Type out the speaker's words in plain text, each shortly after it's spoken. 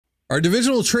Our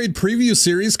divisional trade preview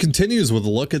series continues with a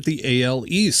look at the AL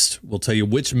East. We'll tell you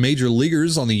which major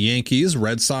leaguers on the Yankees,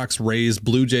 Red Sox, Rays,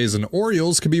 Blue Jays, and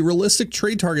Orioles could be realistic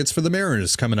trade targets for the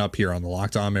Mariners coming up here on the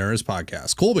Locked On Mariners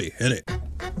podcast. Colby, hit it.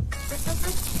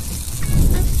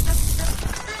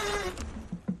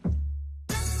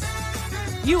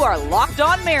 You are Locked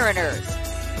On Mariners,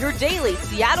 your daily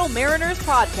Seattle Mariners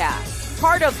podcast,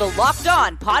 part of the Locked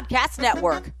On Podcast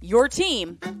Network, your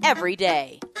team every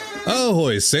day.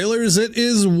 Ahoy, sailors. It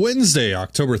is Wednesday,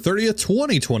 October 30th,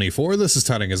 2024. This is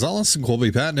Tony Gonzalez and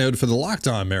Colby Patnode for the Locked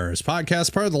On Mariners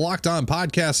podcast, part of the Locked On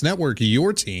Podcast Network,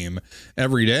 your team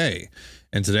every day.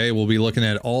 And today we'll be looking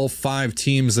at all 5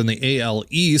 teams in the AL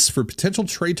East for potential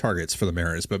trade targets for the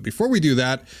Mariners. But before we do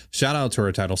that, shout out to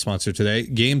our title sponsor today,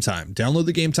 Game Time. Download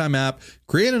the Game Time app,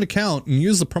 create an account, and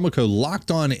use the promo code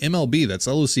LOCKEDONMLB. That's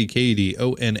LOCKEDONMLB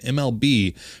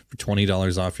for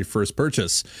 $20 off your first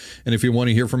purchase. And if you want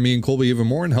to hear from me and Colby even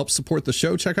more and help support the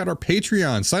show, check out our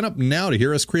Patreon. Sign up now to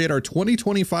hear us create our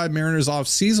 2025 Mariners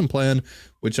off-season plan,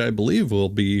 which I believe will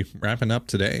be wrapping up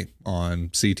today on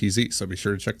CTZ. So be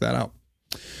sure to check that out.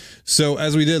 So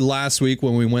as we did last week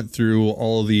when we went through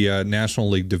all the National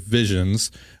League divisions,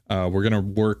 we're going to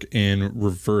work in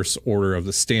reverse order of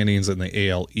the standings in the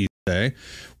AL East today,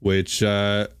 which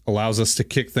allows us to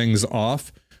kick things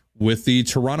off with the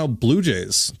Toronto Blue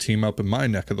Jays, team up in my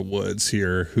neck of the woods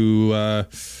here, who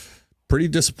pretty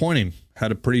disappointing,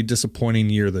 had a pretty disappointing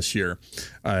year this year.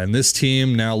 And this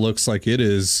team now looks like it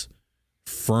is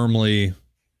firmly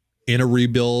in a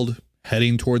rebuild,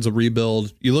 heading towards a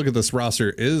rebuild. You look at this roster,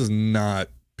 it is not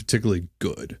particularly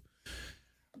good.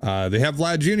 They have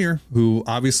Vlad Jr., who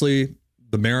obviously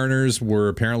the Mariners were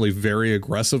apparently very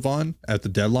aggressive on at the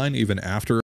deadline, even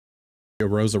after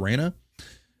Rosarena.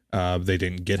 They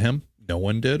didn't get him. No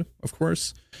one did, of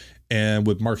course. And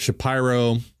with Mark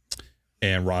Shapiro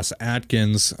and Ross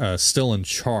Atkins still in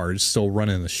charge, still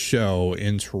running the show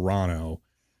in Toronto,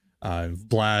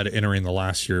 Vlad entering the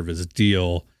last year of his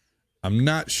deal, I'm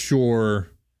not sure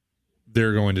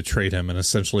they're going to trade him and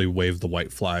essentially wave the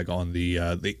white flag on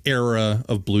the era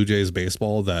of Blue Jays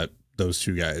baseball that those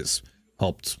two guys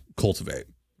helped cultivate,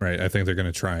 right? I think they're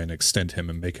going to try and extend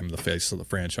him and make him the face of the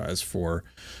franchise for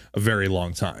a very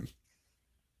long time.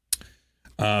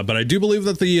 But I do believe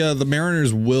that the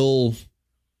Mariners will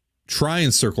try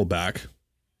and circle back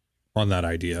on that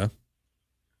idea.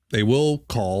 They will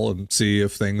call and see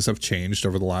if things have changed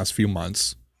over the last few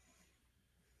months.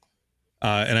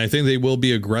 And I think they will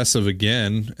be aggressive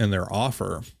again in their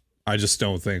offer. I just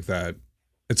don't think that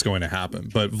it's going to happen.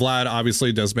 But Vlad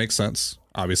obviously does make sense.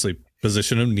 Obviously,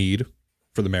 position of need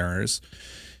for the Mariners.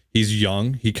 He's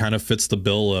young. He kind of fits the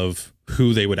bill of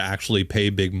who they would actually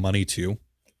pay big money to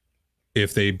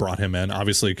if they brought him in.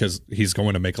 Obviously, because he's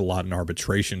going to make a lot in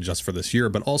arbitration just for this year,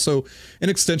 but also an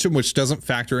extension which doesn't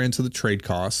factor into the trade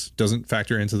costs, doesn't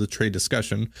factor into the trade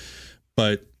discussion.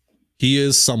 But he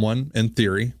is someone, in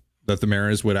theory, that the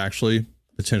Mariners would actually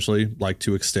potentially like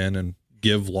to extend and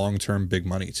give long-term big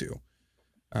money to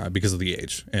because of the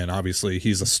age. And obviously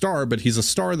he's a star, but he's a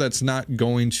star that's not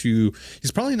going to,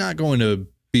 he's probably not going to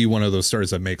be one of those stars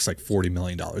that makes like $40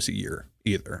 million a year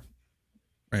either.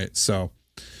 Right. So,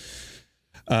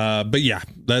 but yeah,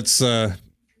 that's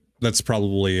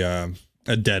probably a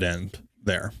dead end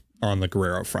there on the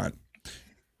Guerrero front.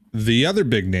 The other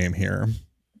big name here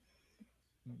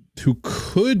who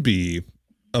could be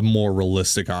a more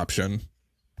realistic option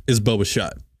is Bo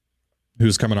Bichette,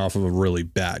 who's coming off of a really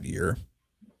bad year.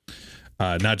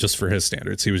 Not just for his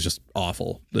standards. He was just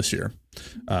awful this year.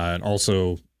 And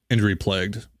also injury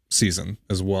plagued season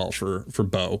as well for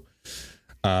Bo.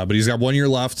 But he's got 1 year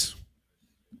left.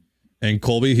 And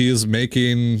Colby, he's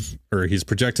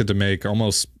projected to make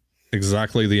almost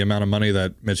exactly the amount of money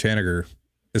that Mitch Haniger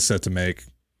is set to make.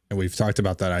 And we've talked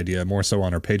about that idea more so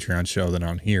on our Patreon show than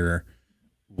on here.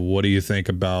 What do you think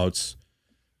about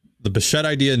the Bichette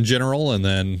idea in general, and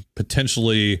then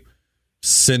potentially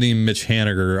sending Mitch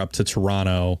Haniger up to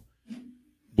Toronto,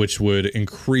 which would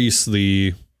increase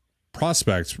the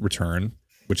prospect return,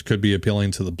 which could be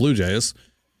appealing to the Blue Jays,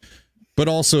 but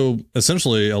also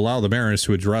essentially allow the Mariners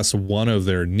to address one of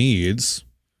their needs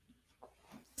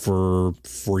for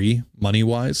free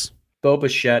money-wise? Bo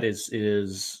Bichette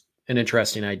is an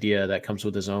interesting idea that comes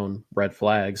with his own red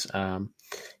flags.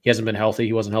 He hasn't been healthy.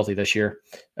 He wasn't healthy this year.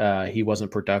 He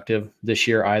wasn't productive this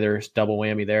year either. It's double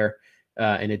whammy there.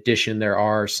 In addition, there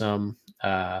are some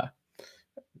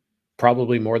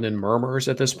probably more than murmurs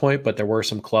at this point, but there were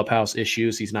some clubhouse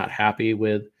issues. He's not happy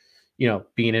with,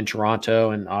 being in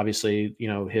Toronto, and obviously,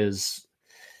 his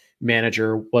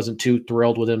manager wasn't too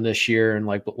thrilled with him this year, and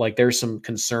like there's some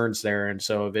concerns there. And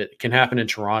so if it can happen in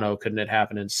Toronto, couldn't it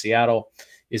happen in Seattle?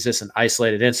 Is this an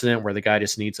isolated incident where the guy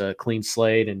just needs a clean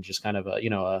slate and just kind of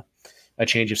a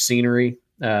change of scenery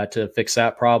to fix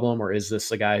that problem, or is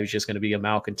this a guy who's just going to be a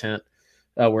malcontent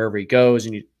wherever he goes?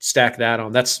 And you stack that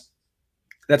on. That's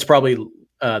probably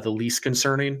the least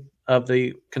concerning of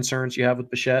the concerns you have with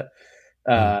Bichette.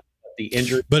 The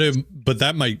injury, but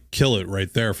that might kill it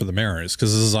right there for the Mariners,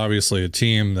 because this is obviously a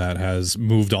team that has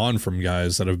moved on from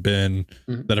guys that have been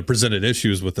that have presented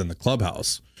issues within the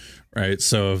clubhouse, right?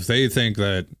 So if they think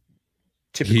that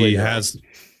typically he has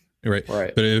right,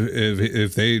 but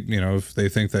if they if they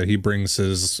think that he brings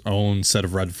his own set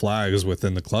of red flags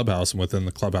within the clubhouse and within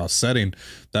the clubhouse setting,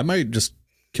 that might just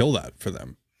kill that for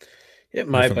them. It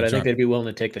might, but I think they'd be willing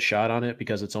to take the shot on it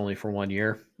because it's only for 1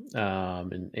 year.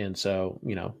 And so,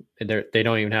 they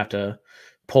don't even have to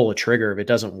pull a trigger if it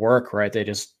doesn't work, right? They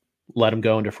just let him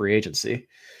go into free agency.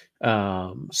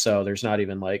 So there's not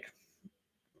even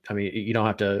you don't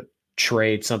have to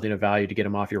trade something of value to get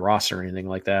him off your roster or anything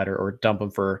like that, or dump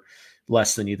him for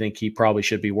less than you think he probably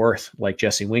should be worth, like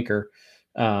Jesse Winker.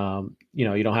 You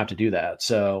don't have to do that.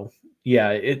 So,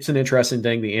 yeah, it's an interesting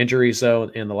thing. The injuries,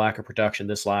 though, and the lack of production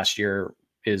this last year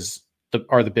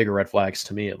are the bigger red flags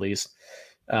to me, at least.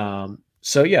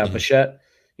 Bichette,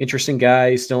 interesting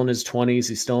guy. He's still in his 20s.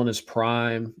 He's still in his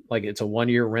prime. Like, it's a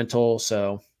 1-year rental,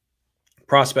 so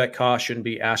prospect cost shouldn't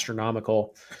be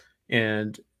astronomical.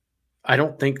 And I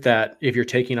don't think that if you're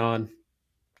taking on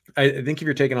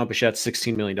Bichette,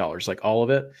 $16 million, like all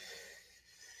of it,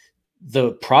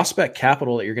 the prospect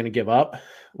capital that you're going to give up,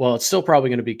 well, it's still probably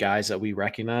going to be guys that we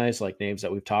recognize, like names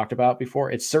that we've talked about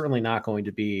before. It's certainly not going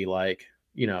to be like,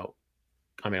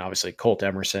 obviously Colt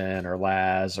Emerson or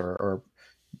Laz or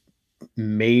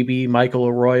maybe Michael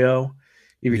Arroyo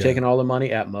if you're taking all the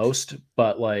money at most.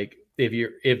 But like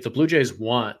if the Blue Jays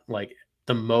want like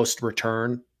the most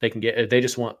return they can get, if they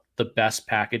just want the best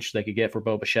package they could get for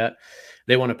Bo Bichette,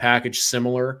 they want a package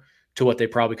similar to what they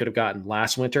probably could have gotten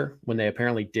last winter when they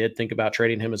apparently did think about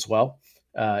trading him as well.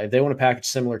 If they want a package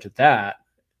similar to that,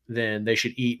 then they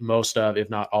should eat most of, if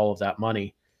not all of that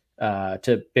money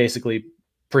to basically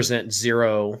present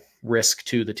zero risk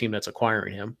to the team that's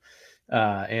acquiring him.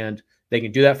 And they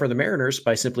can do that for the Mariners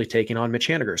by simply taking on Mitch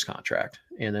Haniger's contract.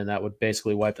 And then that would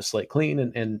basically wipe the slate clean.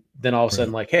 And then all of a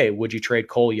sudden, like, hey, would you trade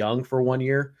Cole Young for 1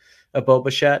 year of Bo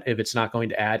Bichette if it's not going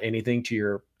to add anything to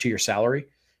your salary,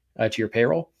 to your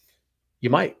payroll? You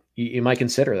might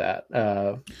consider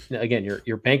that. Again,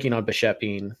 you're banking on Bichette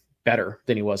being better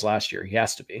than he was last year. He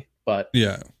has to be, but you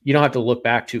don't have to look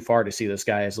back too far to see this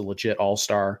guy as a legit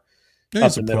all-star. Yeah,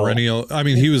 he's a perennial. I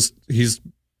mean, he's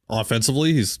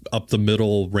offensively, he's up the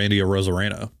middle, Randy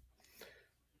Arozarena.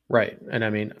 Right. And I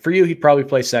mean, for you, he'd probably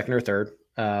play second or third,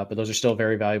 but those are still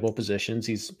very valuable positions.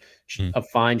 He's a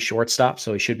fine shortstop,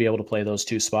 so he should be able to play those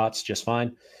two spots just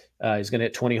fine. He's going to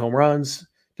hit 20 home runs.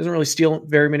 Doesn't really steal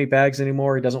very many bags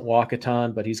anymore. He doesn't walk a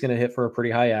ton, but he's going to hit for a pretty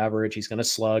high average. He's going to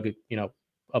slug,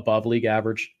 above league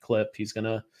average clip. He's going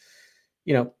to,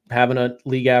 having a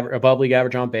above league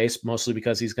average on base, mostly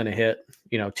because he's going to hit,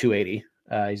 280.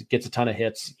 He gets a ton of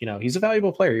hits. He's a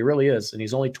valuable player. He really is. And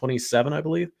he's only 27, I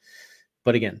believe.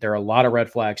 But again, there are a lot of red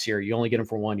flags here. You only get him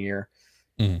for 1 year.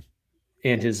 And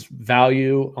his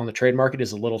value on the trade market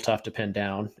is a little tough to pin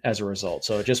down as a result.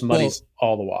 So it just muddies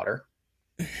all the water.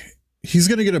 He's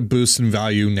going to get a boost in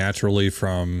value naturally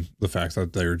from the fact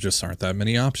that there just aren't that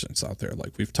many options out there,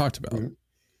 like we've talked about.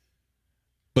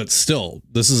 But still,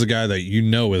 this is a guy that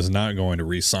is not going to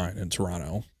re-sign in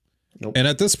Toronto. Nope. And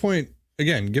at this point,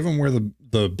 again, given where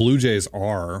the Blue Jays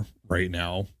are right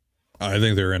now, I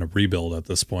think they're in a rebuild at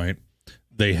this point.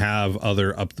 They have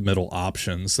other up the middle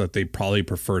options that they probably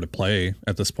prefer to play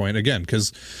at this point. Again,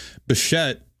 because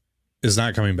Bichette is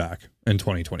not coming back in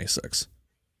 2026.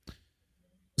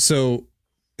 So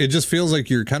it just feels like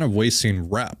you're kind of wasting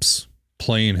reps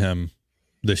playing him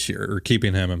this year, or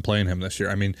keeping him and playing him this year.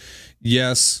 I mean,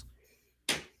 yes,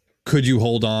 could you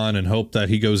hold on and hope that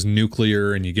he goes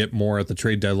nuclear and you get more at the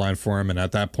trade deadline for him, and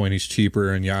at that point he's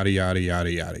cheaper and yada, yada,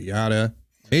 yada, yada, yada?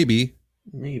 Maybe.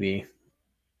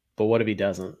 But what if he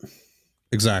doesn't?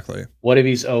 Exactly. What if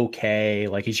he's okay?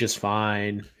 Like, he's just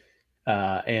fine.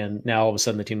 And now all of a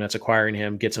sudden the team that's acquiring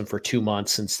him gets him for 2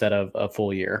 months instead of a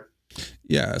full year.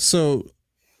 Yeah. So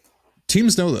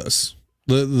teams know this.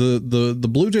 The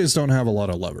Blue Jays don't have a lot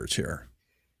of leverage here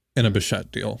in a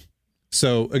Bichette deal.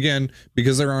 So again,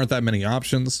 because there aren't that many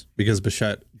options, because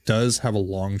Bichette does have a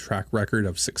long track record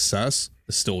of success,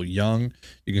 is still young,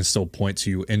 you can still point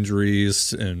to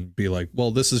injuries and be like,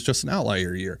 well, this is just an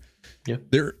outlier year. Yeah.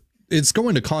 it's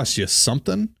going to cost you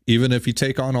something, even if you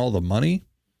take on all the money,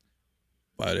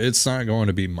 but it's not going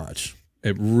to be much.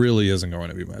 It really isn't going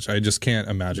to be much. I just can't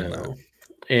imagine that.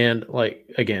 And like,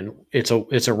 again, it's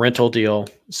a rental deal.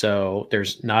 So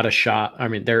there's not a shot. I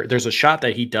mean, there's a shot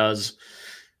that he does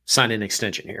sign an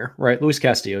extension here, right? Luis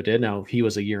Castillo did. Now he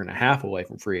was a year and a half away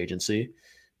from free agency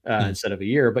instead of a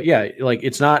year, but yeah, like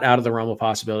it's not out of the realm of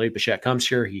possibility. Bichette comes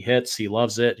here, he hits, he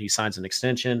loves it. He signs an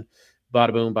extension,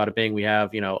 bada boom, bada bing. We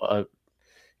have,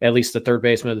 at least the third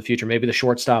baseman of the future, maybe the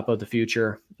shortstop of the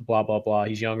future, blah, blah, blah.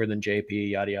 He's younger than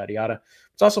JP, yada, yada, yada.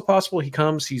 It's also possible he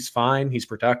comes, he's fine, he's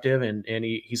productive, and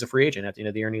he's a free agent at the end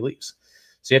of the year and he leaves.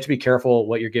 So you have to be careful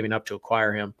what you're giving up to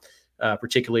acquire him,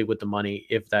 particularly with the money,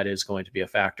 if that is going to be a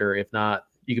factor. If not,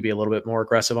 you could be a little bit more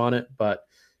aggressive on it. But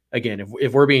again,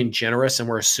 if we're being generous and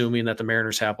we're assuming that the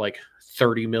Mariners have like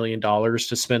 $30 million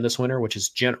to spend this winter, which is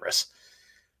generous,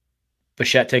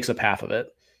 Bichette takes up half of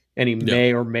it, and he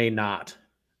may or may not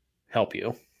help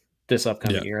you this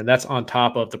upcoming year. And that's on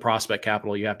top of the prospect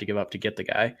capital you have to give up to get the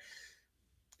guy.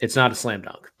 It's not a slam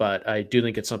dunk, but I do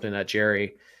think it's something that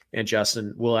Jerry and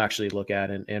Justin will actually look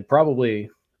at and probably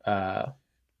progress.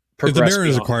 If the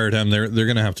Mariners acquired him, they're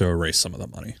going to have to erase some of the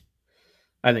money.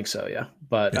 I think so, yeah.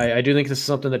 But I do think this is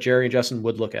something that Jerry and Justin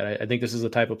would look at. I think this is the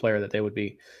type of player that they would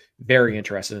be very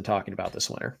interested in talking about this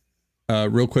winter.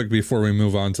 Real quick before we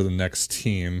move on to the next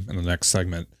team in the next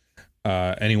segment,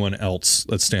 anyone else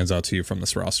that stands out to you from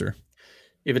this roster?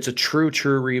 If it's a true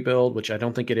rebuild, which I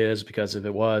don't think it is, because if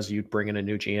it was, you'd bring in a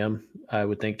new GM, I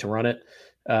would think, to run it.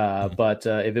 But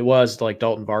if it was like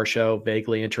Dalton Varsho,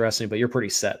 vaguely interesting, but you're pretty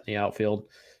set in the outfield.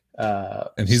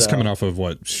 And he's coming off of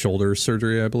what, shoulder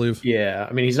surgery, I believe? Yeah.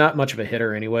 I mean, he's not much of a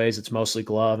hitter anyways. It's mostly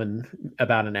glove and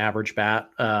about an average bat.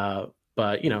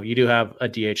 But, you do have a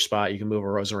DH spot. You can move a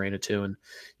Rosarena to, and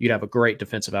you'd have a great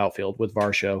defensive outfield with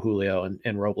Varsho, Julio,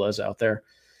 and Robles out there.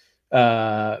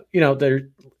 There's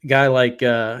a guy like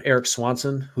Eric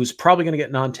Swanson, who's probably going to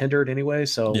get non-tendered anyway,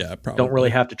 so don't really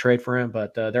have to trade for him.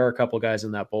 But there are a couple of guys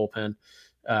in that bullpen.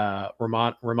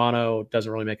 Romano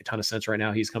doesn't really make a ton of sense right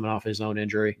now. He's coming off his own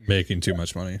injury. Making too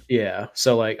much money. Yeah.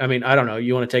 So, I don't know.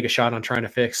 You want to take a shot on trying to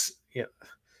fix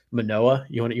Manoah?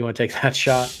 You want to take that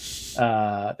shot?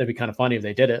 That'd be kind of funny if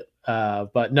they did it.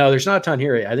 But no, there's not a ton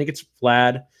here. I think it's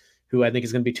Vlad, who I think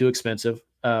is going to be too expensive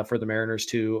for the Mariners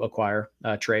to acquire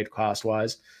trade cost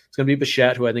wise. It's going to be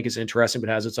Bichette, who I think is interesting, but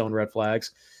has its own red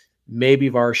flags. Maybe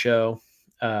Varsho,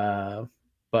 and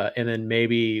then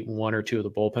maybe one or two of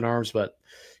the bullpen arms. But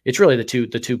it's really the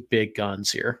two big guns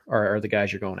here are the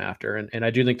guys you're going after. And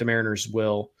I do think the Mariners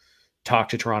will talk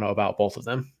to Toronto about both of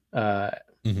them.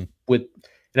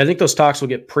 And I think those talks will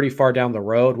get pretty far down the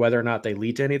road. Whether or not they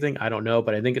lead to anything, I don't know.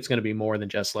 But I think it's going to be more than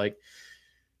just like,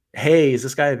 hey, is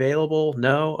this guy available?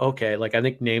 No? Okay. Like, I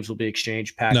think names will be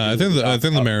exchanged. No, I think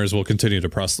the Mariners will continue to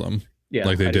press them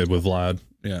like they did with Vlad.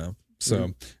 Yeah.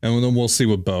 So, and then we'll see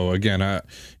with Bo. Again,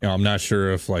 I'm not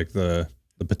sure if like the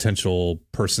potential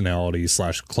personality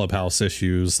 / clubhouse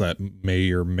issues that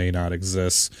may or may not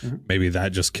exist, maybe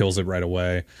that just kills it right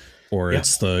away. Or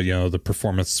it's the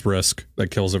performance risk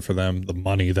that kills it for them, the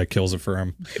money that kills it for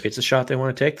them. Maybe it's a shot they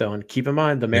want to take, though. And keep in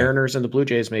mind, the Mariners and the Blue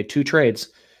Jays made 2 trades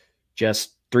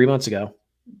just 3 months ago.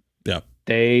 Yeah.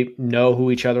 They know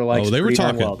who each other likes. Oh, they were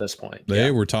talking well at this point.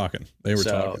 They were talking.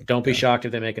 So don't be shocked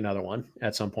if they make another one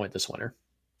at some point this winter.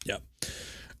 Yeah.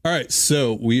 All right.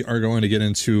 So we are going to get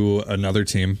into another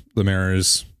team the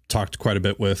Mariners talked quite a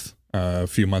bit with a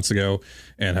few months ago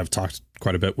and have talked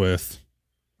quite a bit with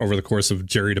over the course of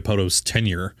Jerry DiPoto's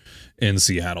tenure in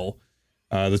Seattle.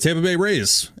 The Tampa Bay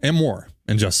Rays and more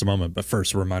in just a moment. But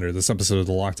first, a reminder, this episode of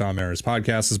the Locked On Mariners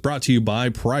podcast is brought to you by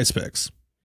PrizePicks.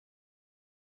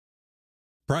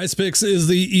 PrizePicks is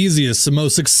the easiest and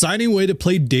most exciting way to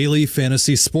play daily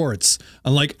fantasy sports.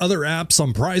 Unlike other apps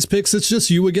on PrizePicks, it's just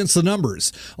you against the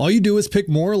numbers. All you do is pick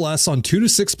more or less on 2 to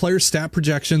 6 player stat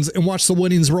projections and watch the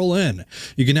winnings roll in.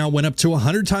 You can now win up to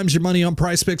 100 times your money on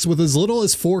PrizePicks with as little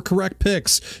as 4 correct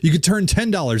picks. You could turn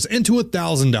 $10 into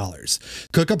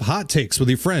 $1,000. Cook up hot takes with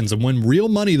your friends and win real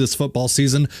money this football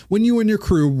season when you and your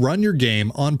crew run your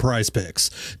game on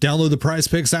PrizePicks. Download the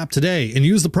PrizePicks app today and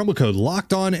use the promo code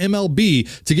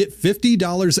LOCKEDONMLB to get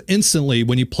 $50 instantly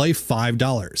when you play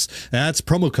 $5. That's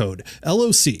promo code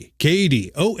LOCKEDONMLB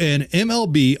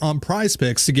on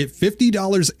PrizePicks to get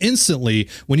 $50 instantly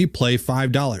when you play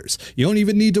 $5. You don't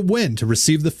even need to win to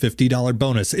receive the $50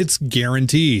 bonus. It's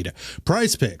guaranteed.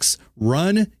 PrizePicks,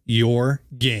 run your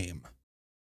game.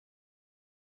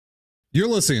 You're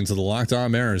listening to the Locked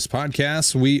On Mariners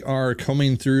podcast. We are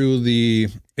coming through the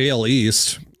AL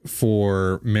East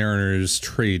for Mariners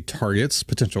trade targets,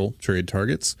 potential trade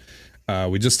targets.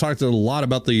 We just talked a lot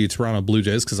about the Toronto Blue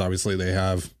Jays because obviously they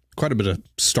have quite a bit of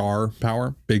star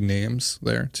power, big names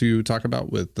there to talk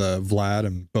about with Vlad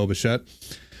and Bo Bichette.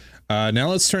 Now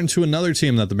let's turn to another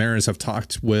team that the Mariners have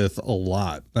talked with a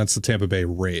lot. That's the Tampa Bay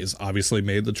Rays. Obviously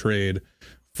made the trade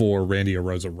for Randy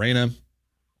Arozarena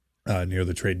near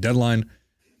the trade deadline.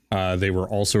 They were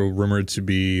also rumored to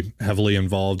be heavily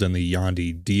involved in the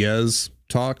Yandy Diaz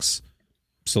talks.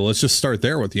 So let's just start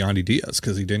there with Yandy Diaz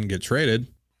because he didn't get traded.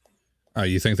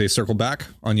 You think they circle back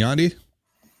on Yandy?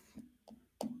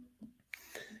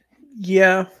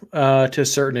 Yeah, to a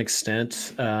certain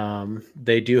extent.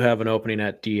 They do have an opening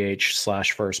at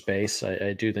DH/first base.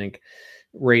 I do think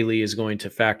Rayleigh is going to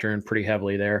factor in pretty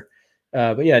heavily there.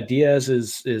 But yeah, Diaz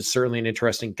is certainly an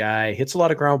interesting guy. Hits a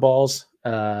lot of ground balls.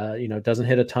 Doesn't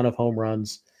hit a ton of home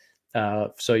runs.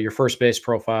 So your first base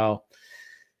profile,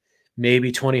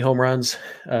 maybe 20 home runs.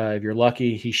 If you're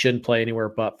lucky, he shouldn't play anywhere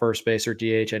but first base or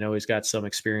DH. I know he's got some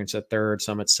experience at third,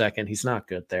 some at second. He's not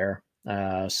good there.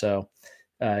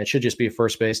 It should just be a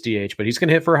first base DH, but he's going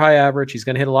to hit for a high average. He's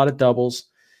going to hit a lot of doubles.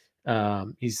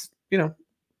 He's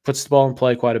puts the ball in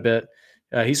play quite a bit.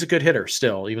 He's a good hitter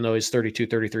still, even though he's 32,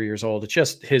 33 years old. It's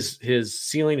just his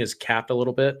ceiling is capped a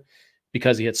little bit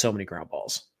because he hits so many ground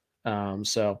balls.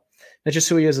 So that's just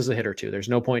who he is as a hitter too. There's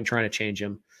no point in trying to change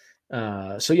him.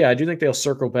 So yeah, I do think they'll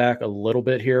circle back a little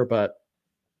bit here, but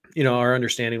our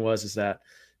understanding is that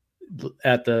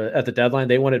at the deadline,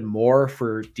 they wanted more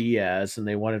for Diaz than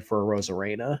they wanted for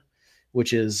Arozarena,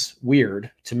 which is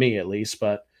weird to me at least.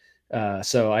 But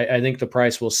so I think the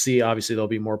price we'll see. Obviously, there'll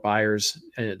be more buyers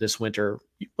this winter.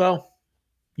 Well,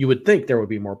 you would think there would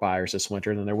be more buyers this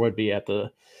winter than there would be at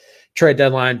the trade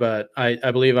deadline. But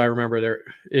I believe I remember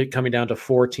it coming down to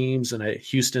 4 teams, and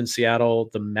Houston, Seattle,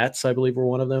 the Mets, I believe, were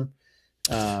one of them.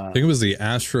 I think it was the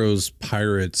Astros,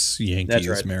 Pirates, Yankees, that's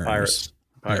right, Mariners.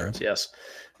 Pirates, yeah. Yes.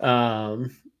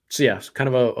 So yeah, it's kind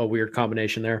of a weird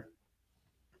combination there.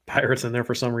 Pirates in there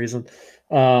for some reason.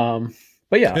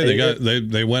 But yeah,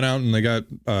 they went out and they got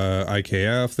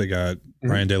IKF. They got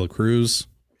Ryan De La Cruz.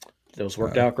 Those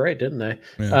worked out great, didn't they?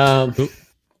 Yeah.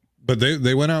 But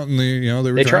they went out and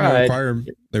they were trying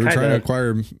to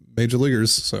acquire major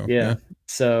leaguers. So yeah.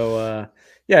 So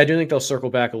yeah, I do think they'll circle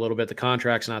back a little bit. The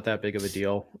contract's not that big of a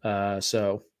deal.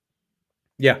 So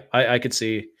yeah, I could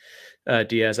see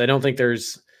Diaz. I don't think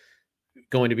there's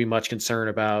going to be much concern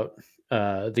about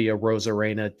the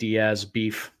Arozarena Diaz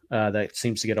beef that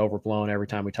seems to get overblown every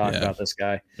time we talk about this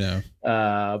guy. Yeah.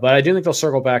 But I do think they'll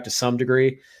circle back to some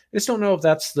degree. I just don't know if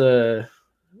that's the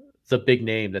big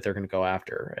name that they're going to go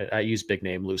after. I use big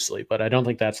name loosely, but I don't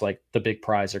think that's like the big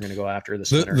prize they're going to go after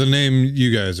this winter. The name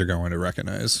you guys are going to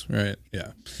recognize, right?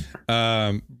 Yeah.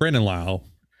 Brandon Lau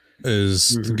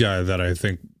is the guy that I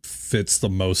think fits the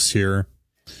most here.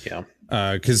 Yeah.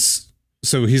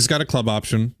 So he's got a club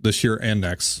option this year and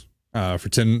next for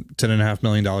 $10.5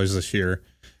 million this year.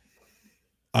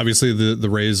 Obviously, the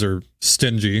Rays are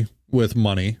stingy with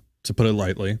money, to put it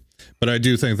lightly, but I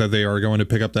do think that they are going to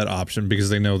pick up that option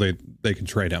because they know they can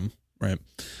trade him, right?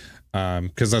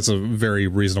 Because that's a very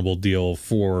reasonable deal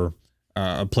for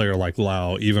a player like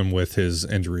Lau, even with his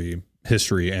injury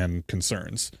history and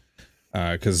concerns,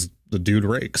 because the dude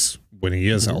rakes when he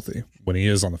is healthy, when he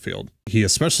is on the field. He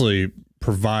especially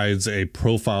provides a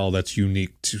profile that's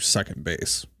unique to second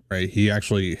base, right? He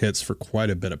actually hits for quite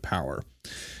a bit of power.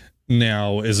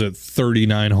 Now, is it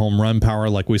 39 home run power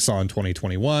like we saw in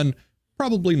 2021?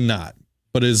 Probably not.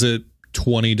 But is it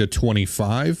 20 to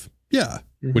 25? Yeah,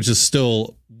 which is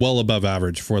still well above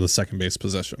average for the second base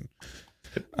position.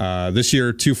 This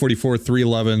year, 244,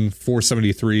 311,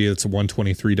 473. It's a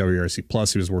 123 WRC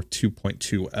plus. He was worth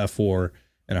 2.2 F4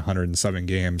 in 107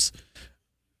 games.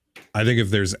 I think if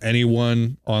there's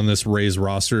anyone on this Rays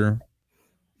roster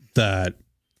that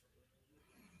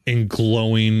in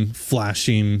glowing,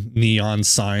 flashing neon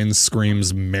signs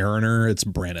screams Mariner, it's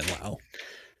Brandon Lau.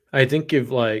 I think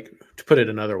if, like, to put it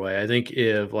another way, I think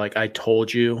if, like, I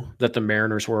told you that the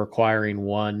Mariners were acquiring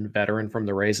one veteran from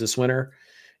the Rays this winter,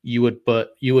 you would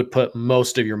put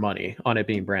most of your money on it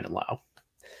being Brandon Lau.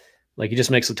 Like, it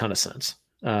just makes a ton of sense.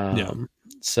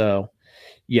 So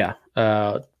yeah.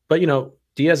 But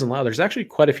Diaz and Lau, there's actually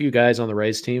quite a few guys on the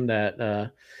Rays team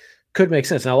that could make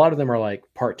sense. Now, a lot of them are like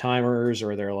part-timers,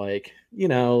 or they're like,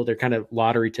 they're kind of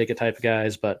lottery ticket type of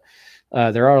guys, but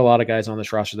there are a lot of guys on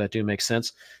this roster that do make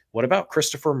sense. What about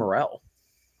Christopher Morel?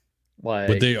 Like,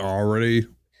 but they already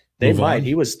they might. On?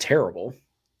 He was terrible,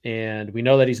 and we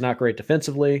know that he's not great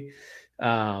defensively.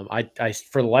 I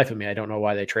for the life of me, I don't know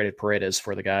why they traded Paredes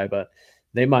for the guy, but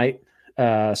they might.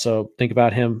 So think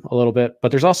about him a little bit.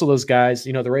 But there's also those guys.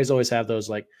 The Rays always have those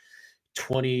like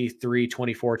 23,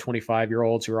 24,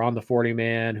 25-year-olds who are on the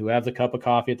 40-man, who have the cup of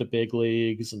coffee at the big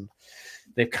leagues, and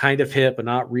they've kind of hit, but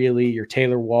not really. Your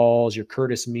Taylor Walls, your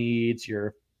Curtis Meads,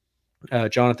 your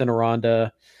Jonathan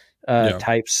Aranda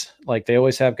types. Like, they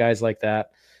always have guys like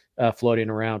that floating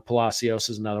around. Palacios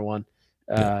is another one.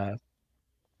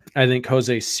 I think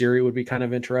Jose Siri would be kind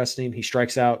of interesting. He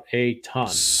strikes out a ton.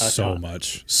 So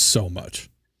much.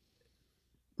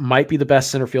 Might be the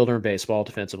best center fielder in baseball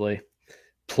defensively,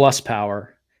 plus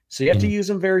power. So you have to use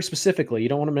him very specifically. You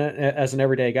don't want him as an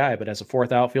everyday guy, but as a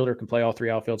fourth outfielder, can play all three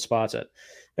outfield spots at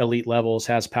elite levels,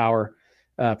 has power,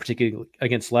 particularly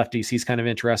against lefties. He's kind of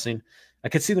interesting. I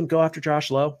could see them go after Josh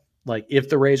Lowe. Like, if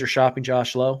the Rays are shopping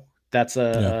Josh Lowe, that's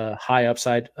a high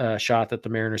upside shot that the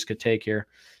Mariners could take here.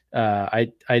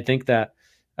 I think that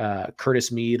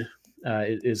Curtis Mead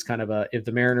is kind of if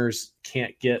the Mariners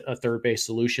can't get a third base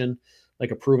solution,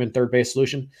 like a proven third base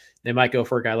solution, they might go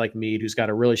for a guy like Mead, who's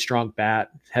got a really strong bat,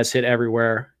 has hit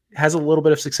everywhere, has a little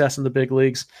bit of success in the big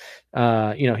leagues.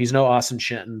 He's no Austin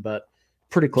Shenton, but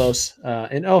pretty close.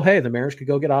 And the Mariners could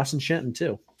go get Austin Shenton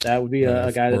too. That would be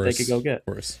a guy that they could go get. Of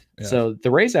course. Yeah. So the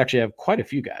Rays actually have quite a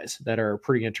few guys that are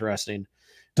pretty interesting.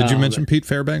 Did you mention Pete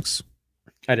Fairbanks?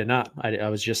 I did not. I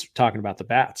was just talking about the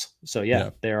bats. So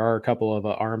there are a couple of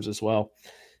arms as well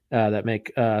that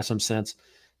make some sense.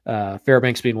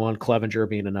 Fairbanks being one, Clevenger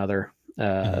being another.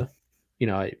 It'd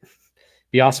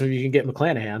be awesome if you can get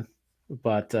McClanahan,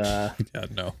 but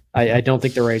no, I don't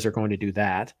think the Rays are going to do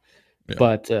that. Yeah.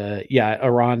 But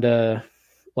Aranda,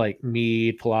 like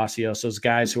Mead, Palacios, those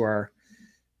guys who are,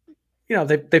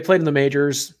 they played in the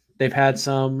majors. They've had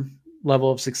some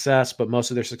level of success, but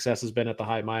most of their success has been at the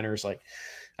high minors. Like,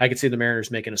 I could see the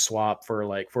Mariners making a swap for,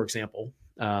 like, for example,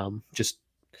 I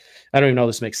don't even know if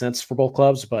this makes sense for both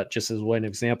clubs, but just as an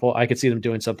example, I could see them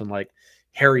doing something like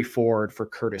Harry Ford for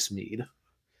Curtis Mead,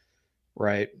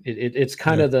 right? It's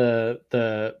kind of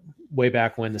the way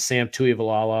back when the Sam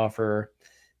Tuivailala for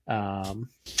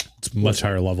it's much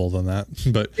higher level than that,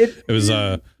 but it was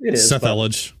Seth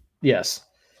Elledge. Yes.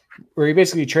 Where you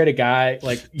basically trade a guy,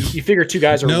 like, you figure two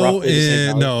guys are roughly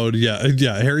the same value.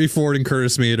 Harry Ford and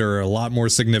Curtis Mead are a lot more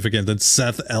significant than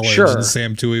Seth Elledge and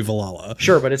Sam Tuivailala.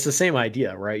 Sure, but it's the same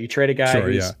idea, right? You trade a guy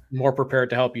who's more prepared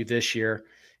to help you this year,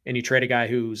 and you trade a guy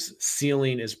whose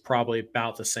ceiling is probably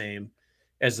about the same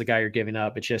as the guy you're giving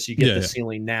up. It's just you get the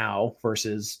ceiling now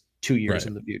versus 2 years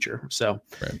in the future. So,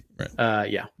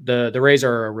 the Rays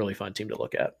are a really fun team to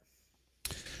look at.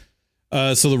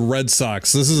 So the Red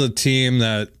Sox, this is a team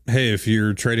that, hey, if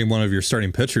you're trading one of your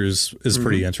starting pitchers is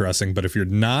pretty interesting, but if you're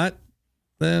not,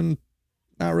 then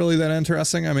not really that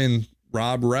interesting. I mean,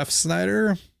 Rob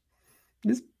Refsnyder,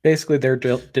 it's basically their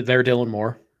Dylan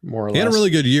Moore, more or less. He had a really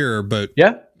good year, but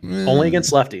only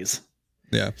against lefties.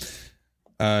 Yeah.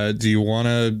 Do you want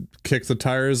to kick the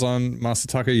tires on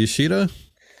Masataka Yoshida?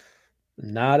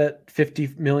 Not at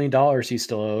 $50 million he's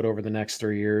still owed over the next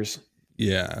 3 years.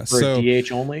 Yeah. For a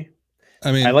DH only.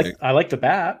 I mean, I like the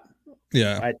bat.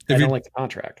 Yeah. I don't like the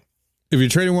contract. If you're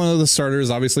trading one of the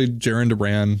starters, obviously Jaron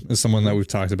Duran is someone that we've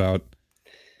talked about.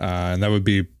 And that would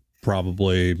be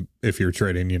probably, if you're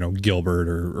trading, Gilbert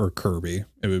or Kirby,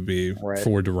 it would be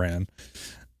for Duran.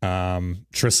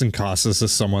 Tristan Casas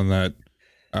is someone that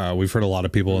we've heard a lot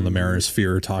of people in the Mariners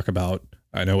fear talk about.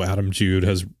 I know Adam Jude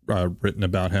has written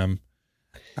about him.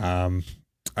 I'm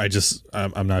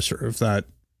not sure if that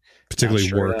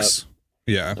particularly works.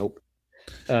 Yeah. Nope.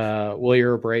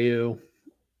 Wilyer Abreu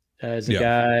is a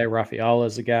guy. Rafaela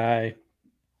is a guy.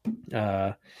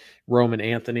 Roman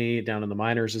Anthony down in the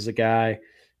minors is a guy.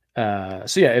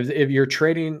 If you're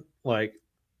trading, like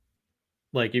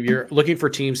if you're looking for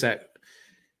teams that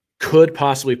could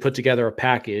possibly put together a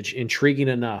package intriguing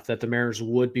enough that the Mariners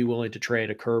would be willing to trade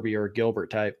a Kirby or a Gilbert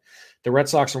type, the Red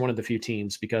Sox are one of the few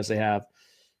teams because they have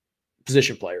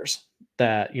position players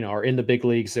that, are in the big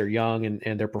leagues. They're young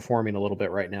and they're performing a little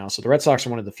bit right now. So the Red Sox are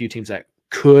one of the few teams that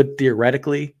could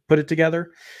theoretically put it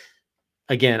together.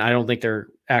 Again, I don't think they're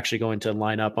actually going to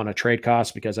line up on a trade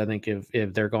cost, because I think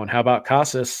if they're going, how about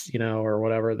Casas, or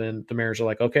whatever, then the Mariners are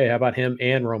like, okay, how about him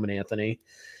and Roman Anthony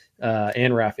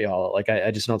and Rafaela? Like,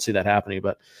 I just don't see that happening.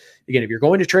 But again, if you're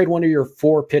going to trade one of your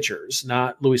 4 pitchers,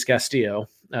 not Luis Castillo,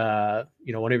 one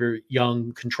of your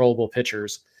young controllable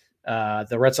pitchers,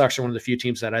 the Red Sox are one of the few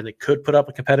teams that I think could put up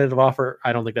a competitive offer.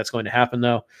 I don't think that's going to happen,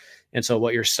 though. And so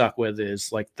what you're stuck with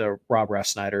is like the Rob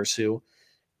Refsnyders, who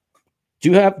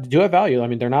do have value. I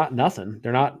mean, they're not nothing.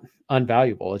 They're not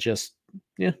unvaluable. It's just,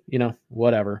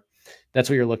 whatever. That's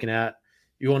what you're looking at.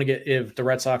 You want to get, if the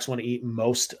Red Sox want to eat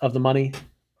most of the money,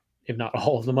 if not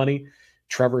all of the money,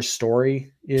 Trevor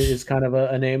Story is kind of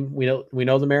a name. We know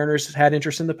the Mariners had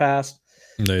interest in the past.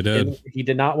 They did. He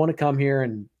did not want to come here,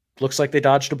 and looks like they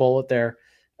dodged a bullet there.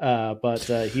 But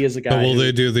he is a guy. But will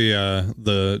they do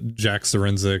the Jack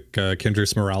Zarinzik,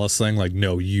 Kendrys Morales thing? Like,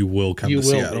 no, you will come to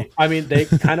Seattle. I mean, they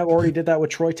kind of already did that with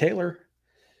Troy Taylor.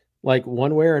 Like,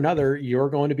 one way or another, you're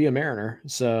going to be a Mariner.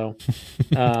 So,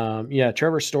 yeah,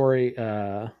 Trevor Story,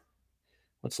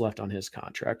 what's left on his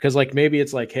contract? Because, like, maybe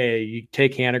it's like, hey, you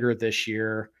take Haniger this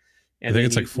year. And I think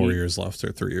it's like 4 years left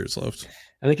or 3 years left.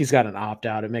 I think he's got an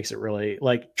opt-out. It makes it really,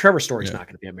 like, Trevor Story's not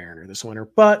going to be a Mariner this winter.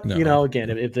 But, you know, again,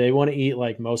 if they want to eat,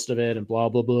 like, most of it and blah,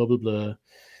 blah, blah, blah, blah,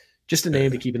 just a name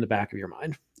to keep in the back of your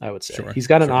mind, I would say. Sure, he's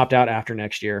got an opt-out after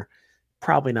next year.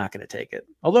 Probably not going to take it.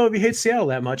 Although if he hates Seattle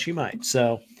that much, he might.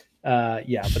 So,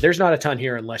 yeah, but there's not a ton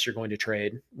here unless you're going to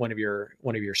trade one of your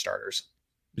starters.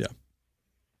 Yeah.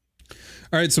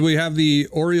 All right, so we have the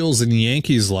Orioles and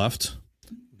Yankees left.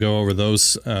 Go over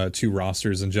those two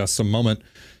rosters in just a moment.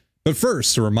 But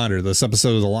first, a reminder, this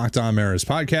episode of the Locked On Mariners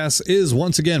podcast is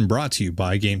once again brought to you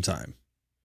by Game Time.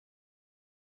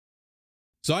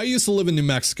 So I used to live in New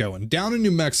Mexico, and down in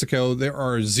New Mexico, there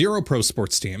are 0 pro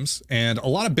sports teams, and a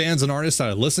lot of bands and artists that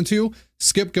I listen to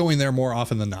skip going there more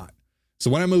often than not. So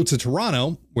when I moved to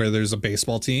Toronto, where there's a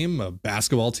baseball team, a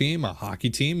basketball team, a hockey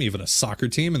team, even a soccer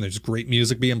team, and there's great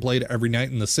music being played every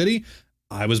night in the city,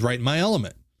 I was right in my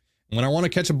element. When I want to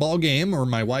catch a ball game or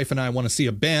my wife and I want to see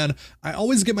a band, I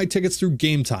always get my tickets through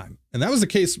Game Time. And that was the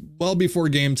case well before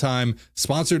Game Time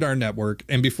sponsored our network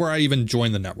and before I even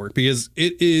joined the network, because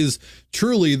it is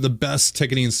truly the best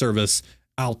ticketing service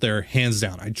out there, hands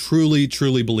down. I truly,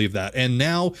 truly believe that. And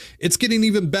now it's getting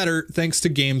even better thanks to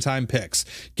Game Time Picks.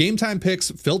 Game Time Picks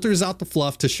filters out the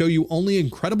fluff to show you only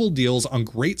incredible deals on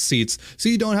great seats, so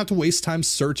you don't have to waste time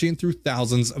searching through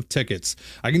thousands of tickets.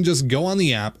 I can just go on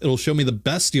the app, it'll show me the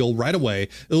best deal right away,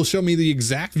 it'll show me the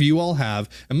exact view I'll have,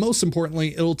 and most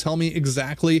importantly, it'll tell me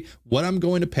exactly what I'm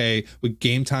going to pay with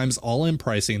Game Time's all-in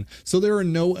pricing, so there are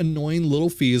no annoying little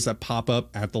fees that pop up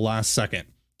at the last second.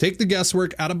 Take the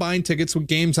guesswork out of buying tickets with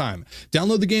Game Time.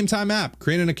 Download the Game Time app,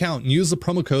 create an account, and use the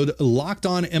promo code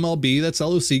LOCKEDONMLB, that's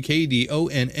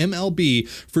LOCKEDONMLB,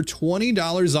 for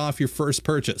 $20 off your first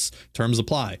purchase. Terms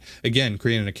apply. Again,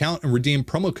 create an account and redeem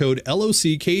promo code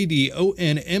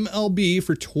LOCKEDONMLB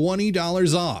for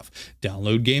 $20 off.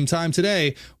 Download Game Time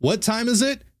today. What time is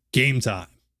it? Game Time.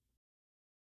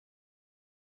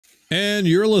 And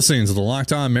you're listening to the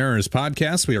Locked On Mariners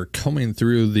podcast. We are combing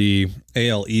through the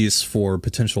AL East for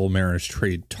potential Mariners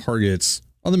trade targets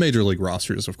on the major league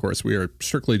rosters. Of course, we are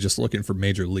strictly just looking for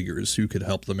major leaguers who could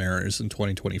help the Mariners in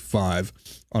 2025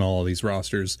 on all of these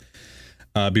rosters.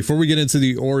 Before we get into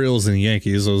the Orioles and the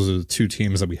Yankees, those are the two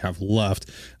teams that we have left.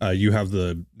 You have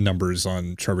the numbers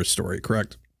on Trevor Story,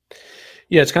 correct?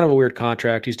 Yeah, it's kind of a weird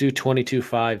contract. He's due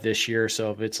 $22.5 this year.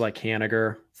 So if it's like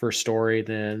Haniger for Story,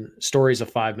 then Story's a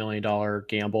 $5 million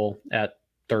gamble at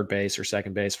third base or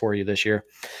second base for you this year.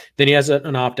 Then he has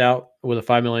an opt-out with a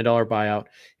 $5 million buyout.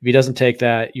 If he doesn't take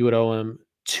that, you would owe him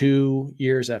 2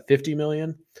 years at $50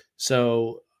 million.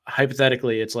 So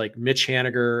hypothetically, it's like Mitch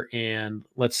Haniger and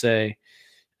let's say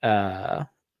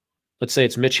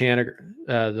it's Mitch Haniger.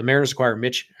 The Mariners acquire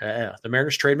the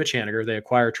Mariners trade Mitch Haniger. They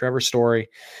acquire Trevor Story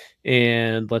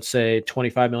and let's say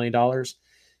 $25 million.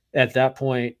 At that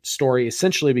point, Story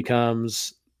essentially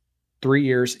becomes 3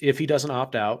 years if he doesn't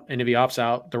opt out. And if he opts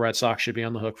out, the Red Sox should be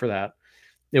on the hook for that.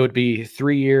 It would be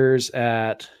 3 years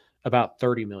at about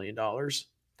 $30 million.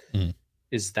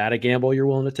 Is that a gamble you're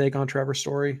willing to take on Trevor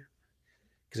Story?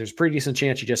 Because there's a pretty decent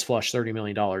chance you just flush $30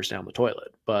 million down the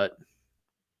toilet. But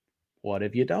what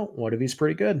if you don't? What if he's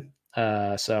pretty good?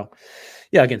 So,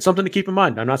 yeah, again, something to keep in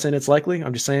mind. I'm not saying it's likely.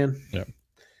 I'm just saying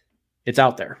it's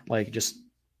out there. Like, just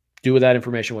do with that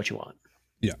information what you want.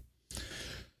 Yeah.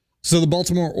 So the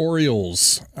Baltimore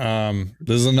Orioles, this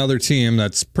is another team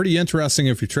that's pretty interesting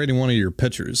if you're trading one of your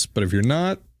pitchers. But if you're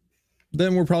not,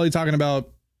 then we're probably talking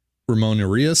about Ramon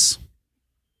Urias,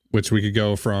 which we could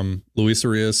go from Luis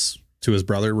Urias to his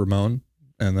brother Ramon.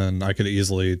 And then I could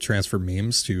easily transfer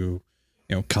memes to,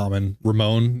 common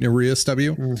Ramon Urias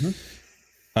W.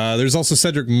 There's also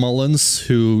Cedric Mullins,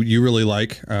 who you really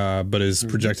like, but is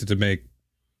projected to make a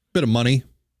bit of money.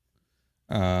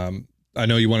 I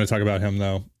know you want to talk about him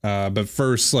though. But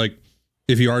first,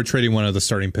 if you are trading one of the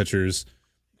starting pitchers,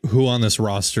 who on this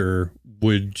roster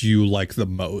would you like the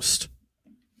most?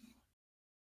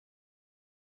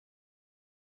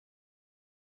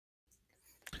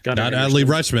 Not Adley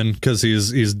Rutschman, because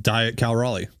he's Diet Cal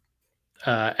Raleigh.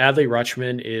 Adley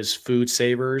Rutschman is Food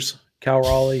Savers Cal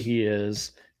Raleigh. He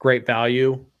is Great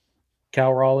Value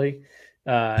Cal Raleigh.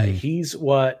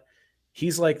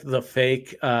 He's like the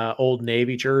fake Old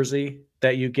Navy jersey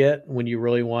that you get when you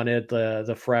really wanted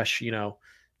the fresh,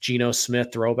 Geno Smith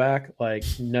throwback. Like,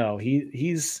 no,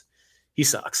 he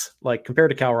sucks. Like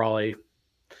compared to Cal Raleigh,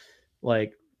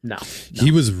 like no.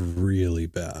 He was really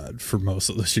bad for most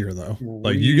of this year, though.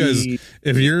 Like you guys,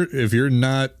 if you're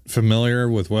not familiar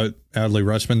with what Adley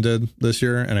Rutschman did this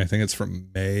year, and I think it's from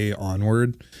May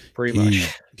onward, pretty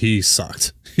much he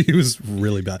sucked. He was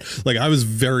really bad. Like I was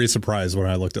very surprised when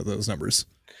I looked at those numbers.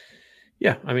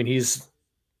 Yeah, I mean he's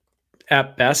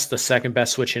at best the second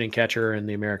best switch hitting catcher in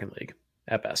the American League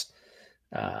at best,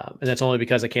 and that's only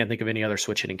because I can't think of any other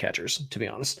switch hitting catchers, to be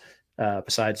honest,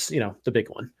 besides the big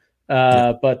one.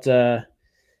 But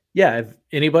if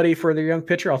anybody for their young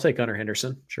pitcher, I'll take Gunnar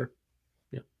Henderson. Sure.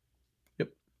 Yeah.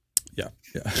 Yep.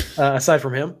 Yeah. Aside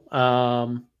from him,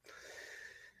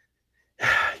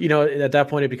 at that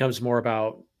point, it becomes more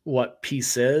about what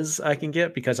pieces I can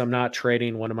get, because I'm not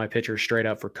trading one of my pitchers straight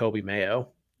up for Colby Mayo.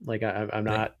 Like I'm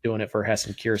not doing it for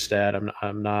Heston Kierstad.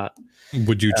 I'm not.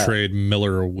 Would you trade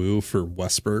Miller or Wu for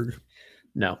Westberg?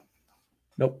 No.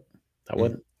 Nope. I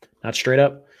wouldn't. Not straight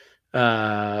up.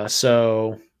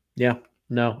 So yeah,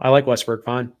 no, I like Westberg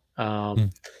fine.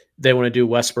 They want to do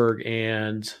Westberg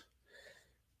and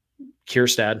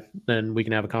Kierstad, then we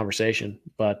can have a conversation.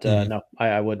 But no,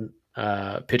 I wouldn't.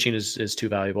 Pitching is too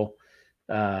valuable.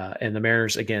 And the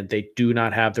Mariners, again, they do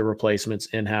not have the replacements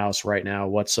in-house right now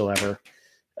whatsoever.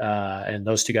 And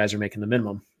those two guys are making the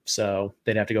minimum. So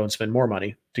they'd have to go and spend more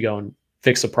money to go and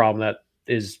fix a problem that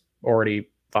is already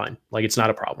fine. Like it's not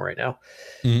a problem right now.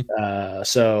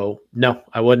 So no,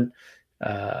 I wouldn't.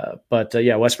 But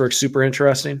Westberg's super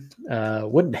interesting.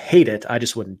 Wouldn't hate it. I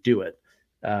just wouldn't do it.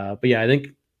 But yeah, I think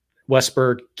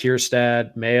Westberg,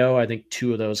 Kierstad, Mayo, I think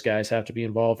two of those guys have to be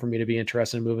involved for me to be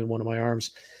interested in moving one of my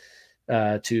arms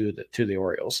to the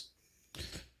Orioles.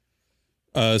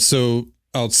 So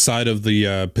outside of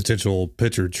the potential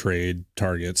pitcher trade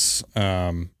targets,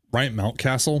 Bryant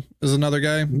Mountcastle is another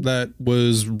guy that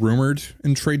was rumored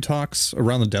in trade talks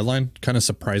around the deadline, kind of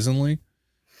surprisingly.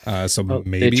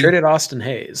 Maybe they traded Austin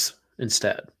Hayes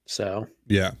instead. So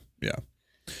yeah.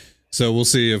 So we'll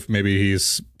see if maybe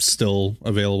he's still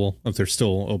available, if they're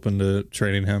still open to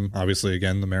trading him. Obviously,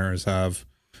 again, the Mariners have,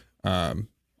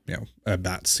 at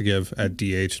bats to give at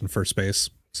DH and first base,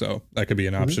 so that could be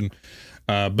an option.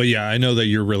 But yeah, I know that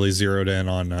you're really zeroed in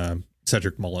on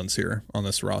Cedric Mullins here on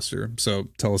this roster. So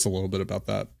tell us a little bit about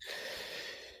that.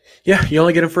 Yeah, you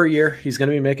only get him for a year. He's going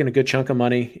to be making a good chunk of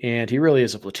money, and he really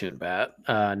is a platoon bat.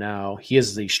 Now, he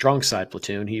is the strong side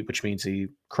platoon, which means he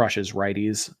crushes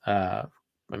righties.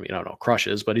 I don't know,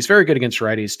 crushes, but he's very good against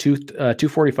righties.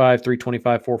 245,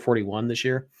 325, 441 this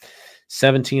year.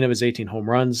 17 of his 18 home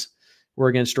runs were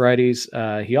against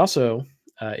righties. He also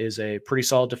is a pretty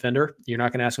solid defender. You're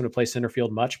not going to ask him to play center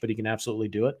field much, but he can absolutely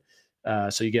do it.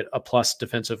 So you get a plus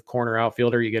defensive corner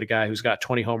outfielder. You get a guy who's got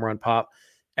 20 home run pop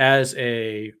as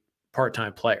a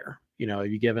part-time player. If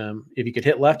you could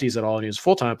hit lefties at all and he's a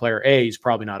full-time player, A, he's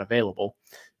probably not available.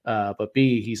 But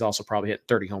B, he's also probably hit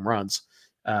 30 home runs.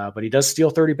 But he does steal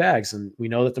 30 bags. And we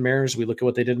know that the Mariners, we look at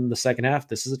what they did in the second half.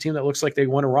 This is a team that looks like they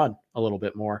want to run a little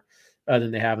bit more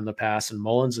than they have in the past. And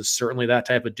Mullins is certainly that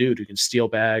type of dude who can steal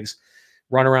bags,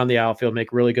 run around the outfield,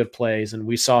 make really good plays. And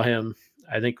we saw him,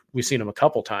 I think we've seen him a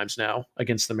couple times now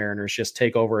against the Mariners, just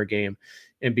take over a game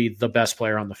and be the best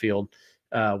player on the field,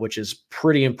 which is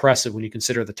pretty impressive when you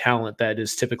consider the talent that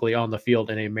is typically on the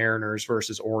field in a Mariners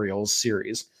versus Orioles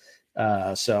series.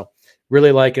 So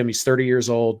really like him. He's 30 years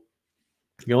old.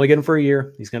 You only get him for a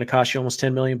year. He's going to cost you almost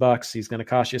 $10 million. He's going to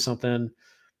cost you something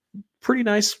pretty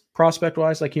nice prospect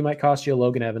wise. Like he might cost you a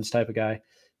Logan Evans type of guy,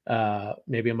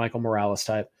 maybe a Michael Morales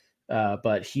type.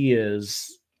 But he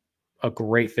is a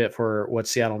great fit for what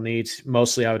Seattle needs.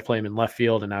 Mostly I would play him in left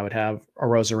field and I would have a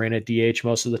Rosarena DH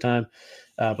most of the time.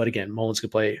 But again, Mullins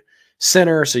could play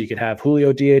center. So you could have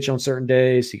Julio DH on certain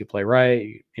days. He could play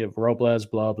right. You have Robles,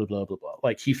 blah, blah, blah, blah, blah.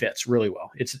 Like he fits really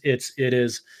well. It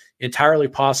is entirely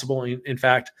possible. In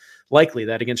fact, likely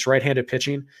that against right-handed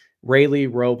pitching, Rayleigh,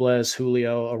 Robles,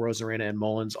 Julio, Rosarena, and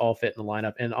Mullins all fit in the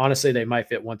lineup. And honestly, they might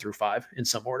fit 1 through 5 in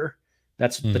some order.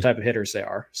 That's the type of hitters they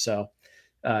are. So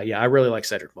I really like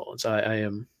Cedric Mullins. I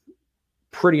am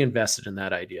pretty invested in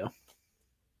that idea.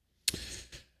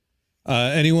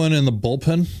 Anyone in the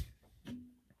bullpen?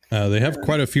 They have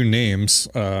quite a few names.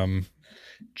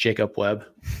 Jacob Webb.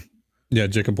 Yeah,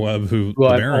 Jacob Webb, who the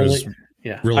Mariners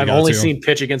really I've only seen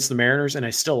pitch against the Mariners, and I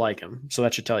still like him. So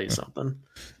that should tell you something.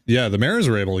 Yeah, the Mariners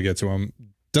were able to get to him.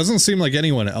 Doesn't seem like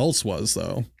anyone else was,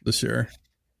 though, this year.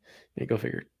 Yeah, go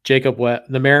figure. Jacob Webb.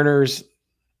 The Mariners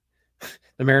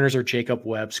are Jacob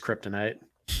Webb's kryptonite.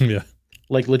 Yeah.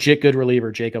 Like legit good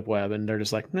reliever, Jacob Webb, and they're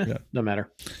just like, no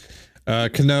matter.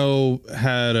 Cano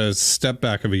had a step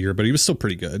back of a year, but he was still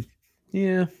pretty good.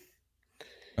 Yeah.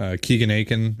 Keegan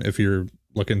Aiken, if you're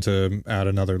looking to add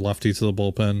another lefty to the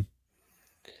bullpen.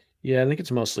 Yeah, I think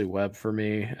it's mostly Webb for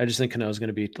me. I just think Cano is going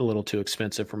to be a little too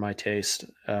expensive for my taste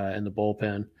in the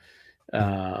bullpen.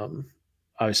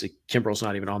 Obviously, Kimbrel's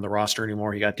not even on the roster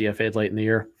anymore. He got DFA'd late in the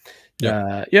year.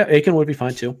 Yeah, Aiken would be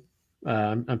fine too.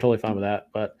 I'm totally fine with that.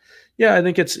 But yeah, I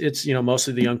think it's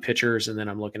mostly the young pitchers, and then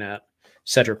I'm looking at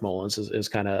Cedric Mullins is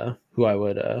kind of who I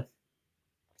would.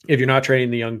 If you're not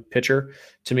trading the young pitcher,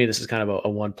 to me, this is kind of a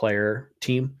one-player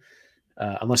team,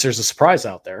 unless there's a surprise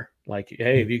out there. Like,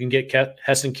 hey, if you can get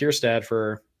Heston Kierstad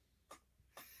for,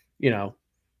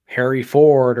 Harry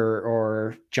Ford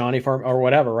or Johnny Farm or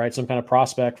whatever, right? Some kind of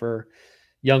prospect for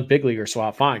young big leaguer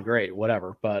swap, fine, great,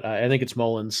 whatever. But I think it's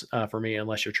Mullins for me,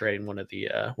 unless you're trading one of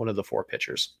the four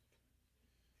pitchers.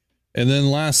 And then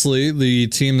lastly, the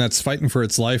team that's fighting for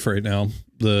its life right now,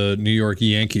 the New York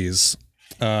Yankees.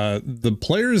 The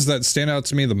players that stand out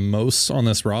to me the most on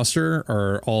this roster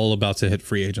are all about to hit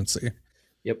free agency.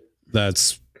 Yep.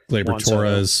 That's Gleyber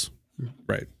Torres,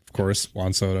 right? Of course,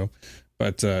 Juan Soto,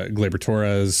 but Gleyber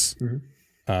Torres,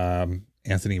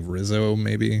 Anthony Rizzo,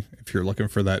 maybe if you're looking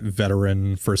for that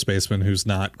veteran first baseman who's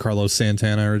not Carlos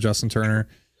Santana or Justin Turner.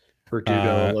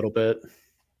 Verdugo a little bit.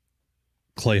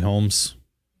 Clay Holmes.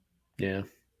 Yeah.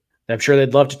 I'm sure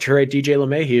they'd love to trade DJ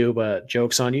LeMahieu, but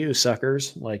joke's on you,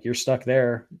 suckers. Like, you're stuck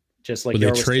there. Just like would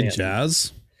they trade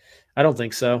Jazz? I don't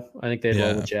think so. I think they'd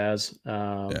roll with Jazz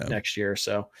next year.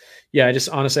 So, yeah, I just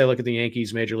honestly I look at the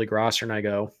Yankees Major League roster and I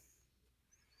go,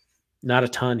 not a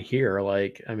ton here.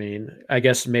 Like, I mean, I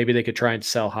guess maybe they could try and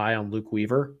sell high on Luke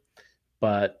Weaver,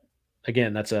 but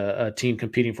again, that's a team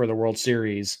competing for the World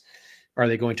Series. Are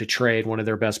they going to trade one of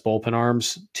their best bullpen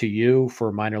arms to you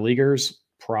for minor leaguers?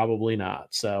 Probably not.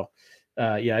 So,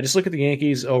 I just look at the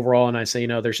Yankees overall and I say,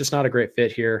 there's just not a great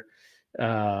fit here.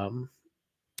 Even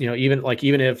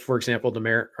if, for example,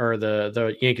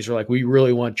 the Yankees are like, we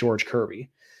really want George Kirby.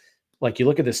 Like, you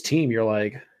look at this team, you're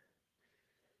like,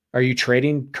 are you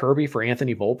trading Kirby for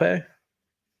Anthony Volpe?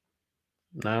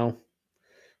 No,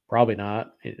 probably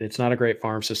not. It's not a great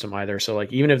farm system either. So,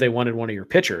 like, even if they wanted one of your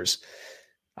pitchers,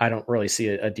 I don't really see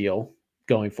a deal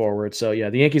going forward. So, yeah,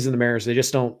 the Yankees and the Mariners, they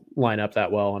just don't line up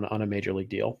that well on a major league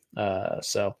deal. I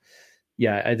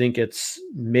think it's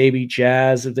maybe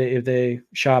Jazz if they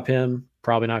shop him.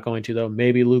 Probably not going to, though.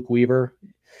 Maybe Luke Weaver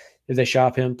if they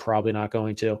shop him. Probably not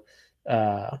going to.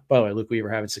 By the way, Luke Weaver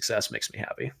having success makes me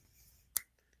happy.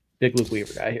 Big Luke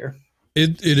Weaver guy here.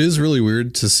 It is really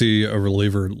weird to see a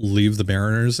reliever leave the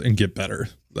Mariners and get better,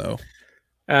 though.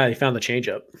 He found the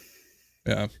changeup.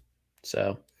 Yeah.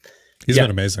 So he's been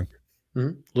amazing.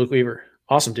 Mm-hmm. Luke Weaver,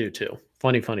 awesome dude too.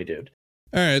 Funny dude.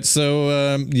 All right,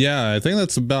 so I think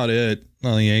that's about it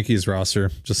on the Yankees roster.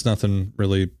 Just nothing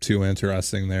really too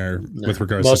interesting there with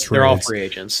regards to trades. They're all free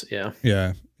agents. Yeah.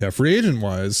 Free agent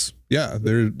wise,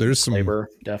 there's some labor,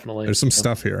 definitely. There's some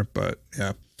stuff here, but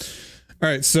yeah. All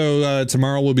right, so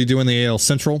tomorrow we'll be doing the AL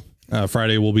Central.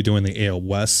 Friday we'll be doing the AL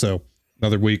West. So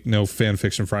another week, no Fan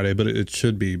Fiction Friday, but it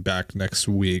should be back next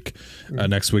week.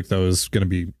 Next week, though, is going to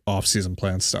be off-season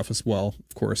plan stuff as well,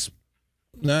 of course.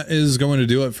 That is going to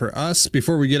do it for us.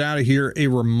 Before we get out of here, a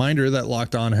reminder that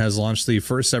Locked On has launched the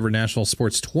first ever national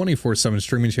sports 24/7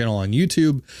 streaming channel on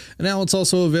YouTube, and now it's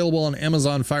also available on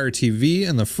Amazon Fire TV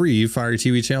and the free Fire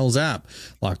TV channels app.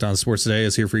 Locked On Sports Today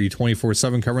is here for you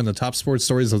 24/7, covering the top sports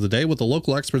stories of the day with the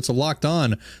local experts of Locked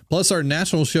On, plus our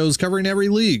national shows covering every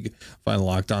league. Find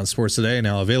Locked On Sports Today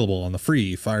now available on the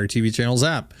free Fire TV channels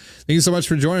app. Thank you so much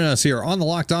for joining us here on the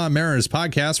Locked On Mariners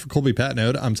podcast. For Colby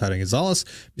Patnode, I'm Ty Gonzalez.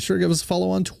 Be sure to give us a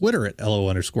follow on Twitter at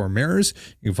LO_Mariners.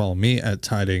 You can follow me at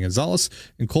Ty Gonzalez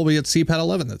and Colby at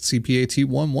CPAT11. That's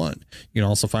CPAT11. You can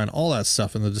also find all that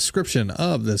stuff in the description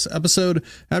of this episode.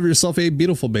 Have yourself a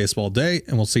beautiful baseball day,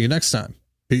 and we'll see you next time.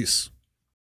 Peace.